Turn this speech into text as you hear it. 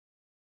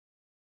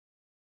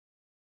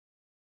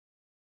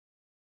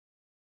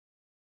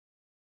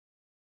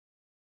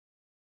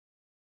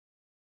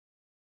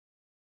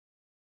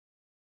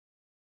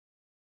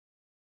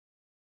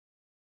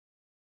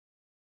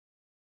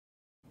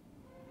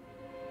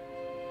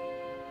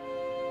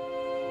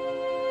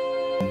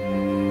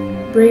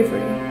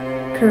bravery,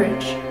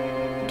 courage,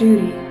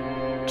 duty,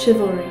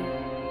 chivalry.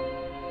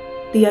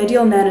 The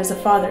ideal man is a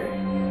father,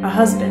 a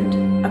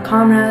husband, a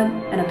comrade,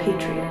 and a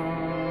patriot.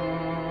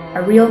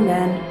 A real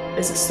man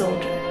is a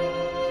soldier.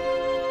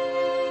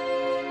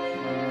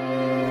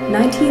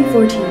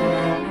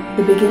 1914,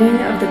 the beginning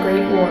of the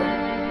Great War.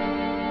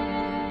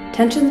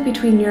 Tensions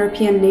between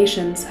European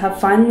nations have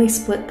finally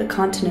split the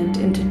continent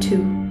into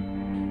two.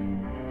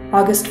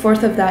 August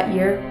 4th of that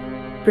year,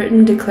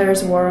 Britain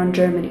declares war on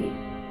Germany.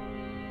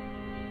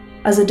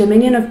 As a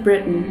dominion of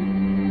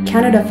Britain,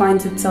 Canada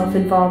finds itself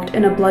involved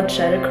in a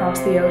bloodshed across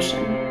the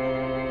ocean.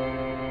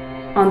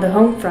 On the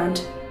home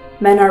front,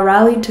 men are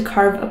rallied to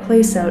carve a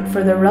place out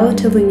for their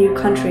relatively new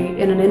country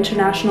in an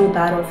international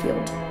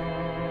battlefield.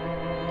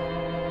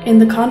 In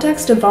the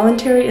context of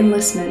voluntary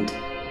enlistment,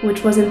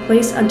 which was in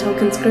place until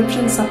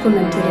conscription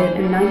supplemented it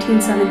in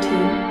 1917,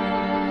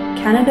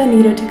 Canada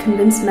needed to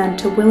convince men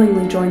to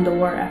willingly join the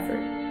war effort.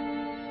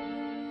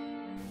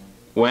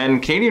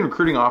 When Canadian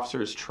recruiting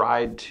officers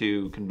tried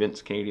to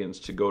convince Canadians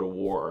to go to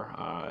war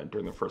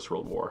during the First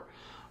World War,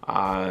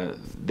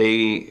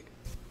 they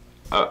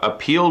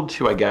appealed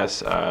to, I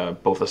guess,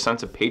 both a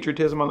sense of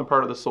patriotism on the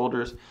part of the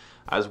soldiers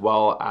as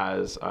well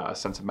as a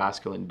sense of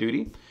masculine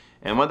duty.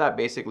 And what that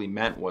basically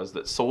meant was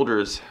that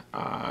soldiers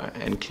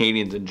and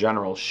Canadians in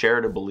general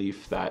shared a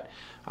belief that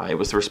it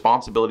was the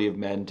responsibility of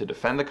men to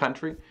defend the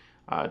country,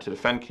 to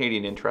defend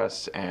Canadian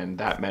interests, and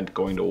that meant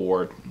going to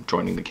war,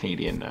 joining the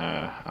Canadian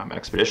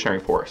Expeditionary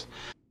Force.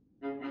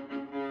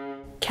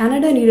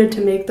 Canada needed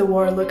to make the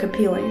war look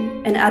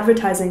appealing, and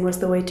advertising was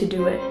the way to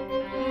do it.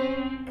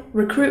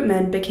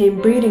 Recruitment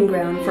became breeding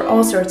ground for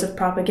all sorts of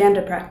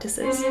propaganda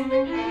practices.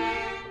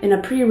 In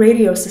a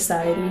pre-radio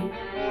society,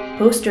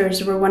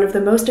 posters were one of the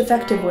most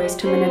effective ways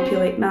to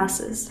manipulate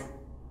masses.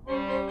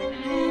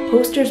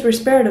 Posters were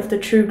spared of the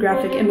true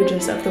graphic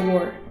images of the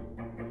war.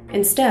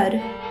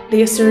 Instead,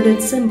 they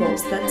asserted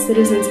symbols that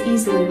citizens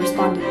easily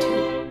responded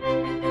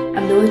to: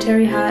 a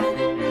military hat,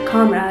 a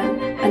comrade,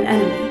 an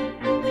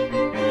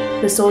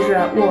enemy. The soldier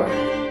at war,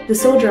 the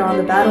soldier on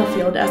the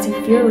battlefield as he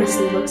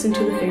fearlessly looks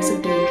into the face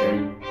of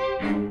danger.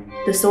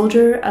 The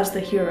soldier as the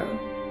hero.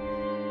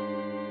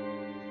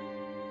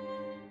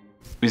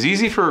 It was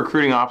easy for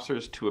recruiting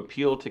officers to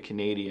appeal to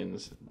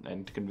Canadians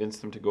and to convince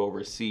them to go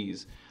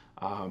overseas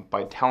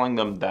by telling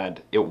them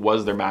that it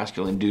was their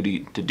masculine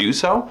duty to do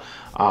so,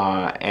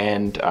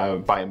 and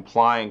by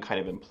implying kind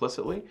of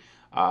implicitly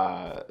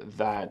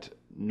that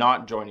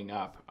not joining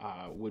up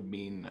would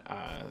mean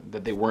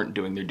that they weren't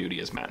doing their duty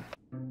as men.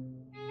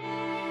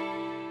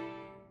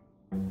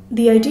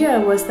 The idea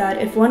was that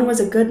if one was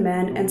a good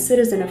man and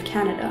citizen of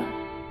Canada,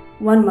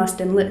 one must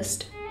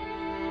enlist.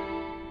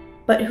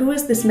 But who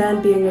is this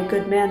man being a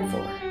good man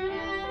for?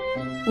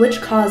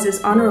 Which cause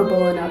is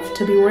honorable enough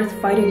to be worth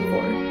fighting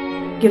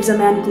for, gives a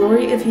man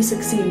glory if he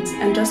succeeds,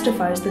 and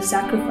justifies the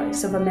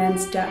sacrifice of a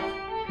man's death?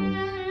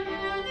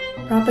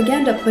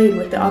 Propaganda played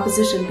with the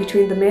opposition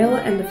between the male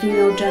and the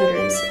female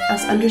genders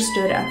as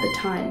understood at the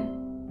time.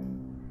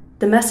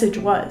 The message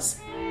was,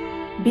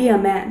 be a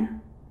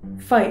man,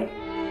 fight,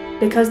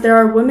 because there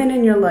are women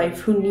in your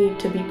life who need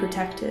to be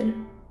protected.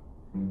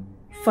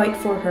 Fight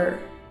for her.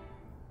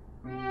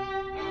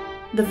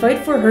 The Fight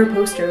for Her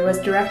poster was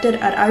directed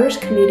at Irish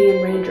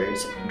Canadian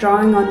Rangers,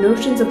 drawing on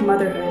notions of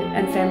motherhood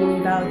and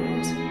family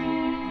values.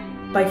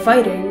 By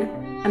fighting,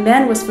 a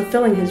man was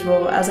fulfilling his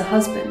role as a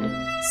husband,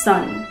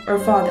 son, or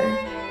father.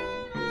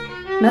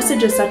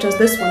 Messages such as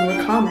this one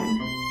were common.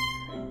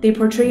 They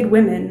portrayed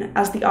women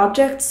as the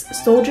objects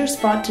soldiers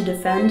fought to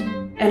defend,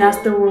 and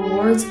as the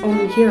rewards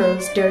only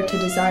heroes dared to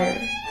desire.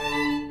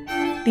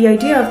 The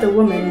idea of the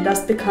woman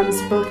thus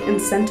becomes both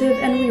incentive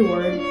and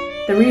reward,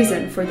 the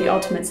reason for the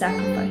ultimate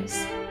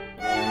sacrifice.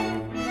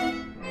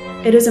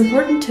 It is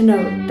important to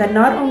note that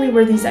not only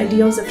were these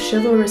ideals of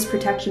chivalrous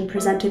protection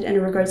presented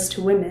in regards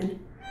to women,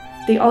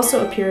 they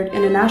also appeared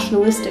in a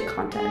nationalistic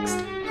context.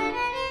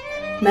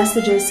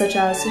 Messages such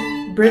as,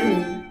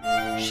 Britain,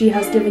 she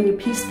has given you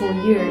peaceful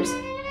years,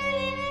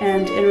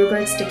 and in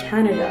regards to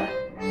Canada,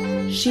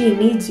 she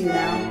needs you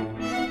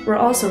now, were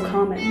also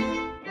common.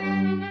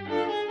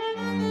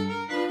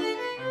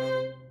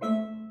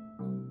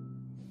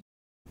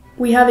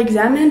 We have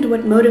examined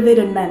what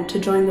motivated men to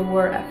join the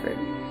war effort,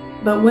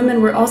 but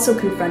women were also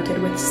confronted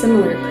with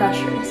similar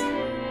pressures.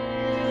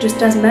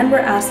 Just as men were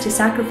asked to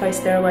sacrifice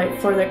their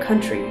life for their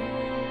country,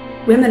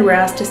 women were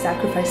asked to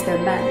sacrifice their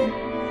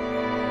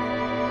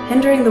men.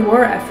 Hindering the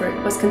war effort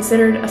was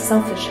considered a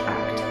selfish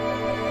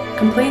act.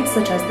 Complaints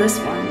such as this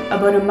one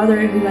about a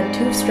mother who had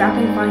two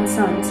strapping fine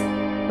sons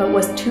but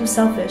was too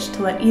selfish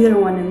to let either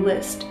one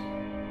enlist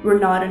were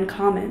not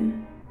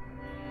uncommon.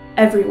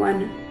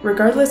 Everyone,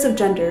 regardless of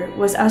gender,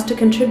 was asked to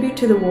contribute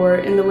to the war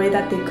in the way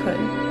that they could.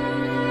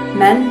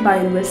 Men by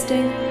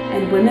enlisting,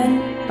 and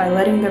women by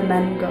letting their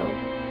men go.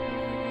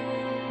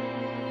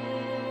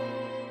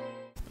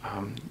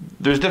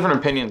 There's different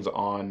opinions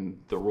on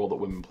the role that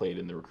women played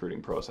in the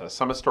recruiting process.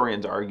 Some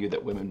historians argue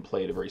that women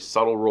played a very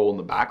subtle role in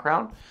the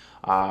background,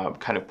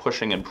 kind of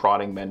pushing and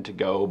prodding men to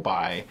go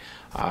by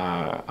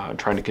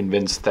trying to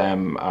convince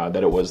them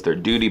that it was their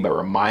duty, by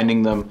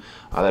reminding them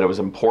that it was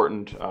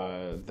important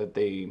that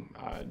they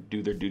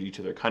do their duty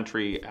to their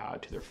country,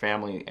 to their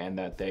family, and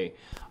that they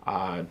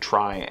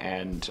try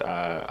and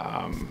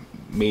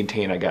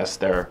maintain, I guess,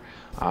 their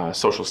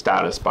social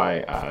status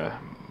by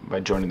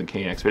joining the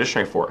Canadian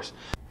Expeditionary Force.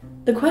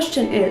 The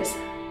question is,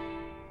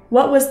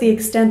 what was the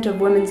extent of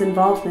women's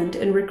involvement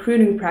in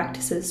recruiting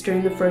practices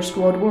during the First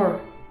World War?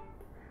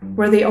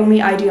 Were they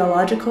only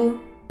ideological,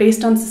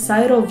 based on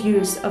societal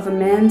views of a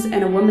man's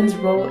and a woman's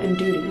role and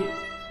duty?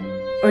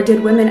 Or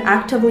did women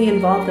actively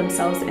involve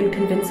themselves in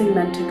convincing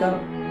men to go?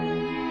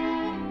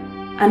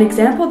 An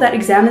example that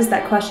examines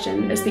that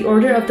question is the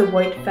Order of the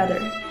White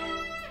Feather.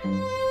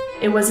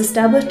 It was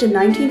established in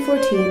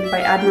 1914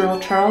 by Admiral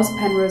Charles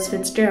Penrose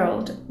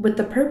Fitzgerald with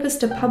the purpose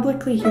to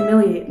publicly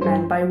humiliate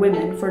men by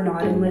women for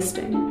not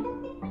enlisting.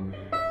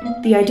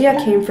 The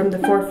idea came from The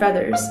Four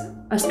Feathers,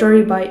 a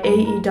story by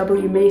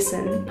A.E.W.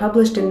 Mason,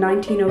 published in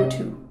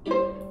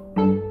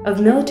 1902. Of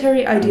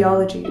military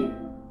ideology,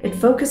 it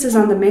focuses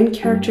on the main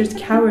character's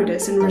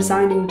cowardice in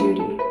resigning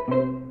duty.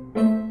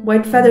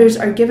 White feathers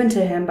are given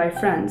to him by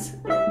friends,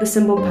 the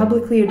symbol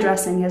publicly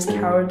addressing his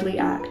cowardly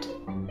act.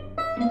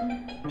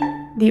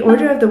 The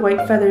Order of the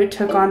White Feather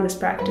took on this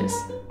practice,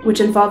 which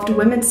involved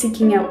women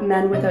seeking out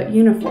men without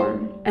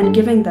uniform and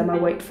giving them a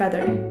white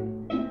feather.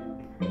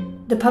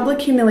 The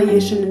public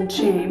humiliation and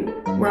shame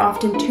were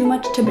often too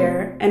much to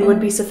bear and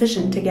would be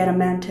sufficient to get a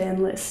man to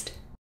enlist.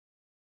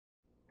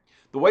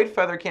 The White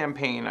Feather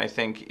Campaign, I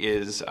think,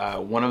 is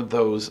one of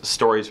those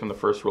stories from the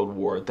First World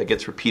War that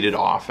gets repeated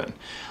often.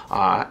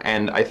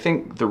 And I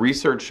think the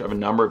research of a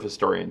number of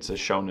historians has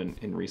shown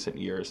in recent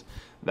years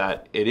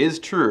that it is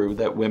true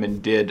that women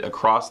did,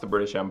 across the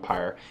British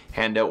Empire,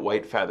 hand out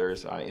white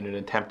feathers in an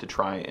attempt to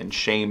try and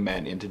shame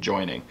men into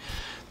joining.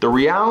 The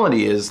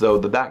reality is, though,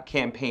 that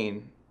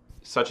campaign,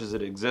 such as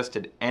it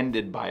existed,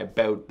 ended by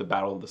about the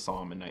Battle of the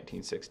Somme in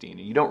 1916.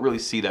 And you don't really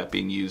see that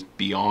being used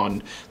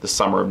beyond the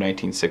summer of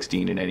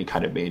 1916 in any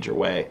kind of major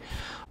way.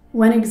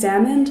 When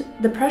examined,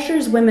 the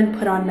pressures women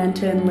put on men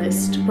to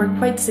enlist were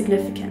quite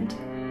significant.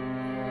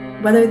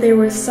 Whether they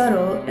were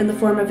subtle in the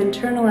form of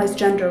internalized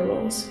gender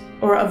roles,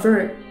 or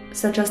overt,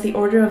 such as the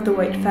Order of the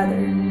White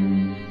Feather,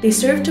 they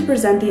served to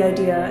present the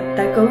idea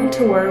that going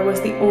to war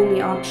was the only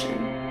option.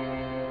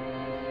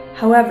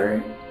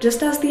 However,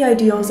 just as the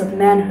ideals of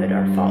manhood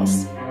are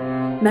false,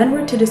 men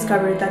were to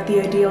discover that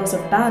the ideals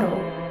of battle,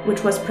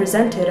 which was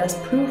presented as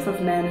proof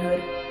of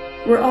manhood,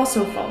 were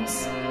also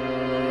false.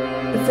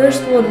 The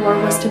First World War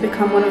was to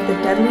become one of the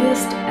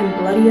deadliest and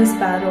bloodiest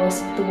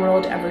battles the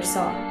world ever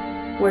saw,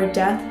 where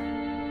death,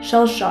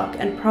 shell shock,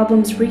 and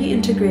problems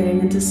reintegrating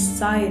into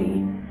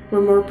society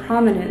were more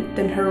prominent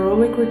than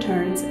heroic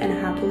returns and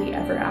happily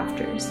ever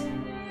afters.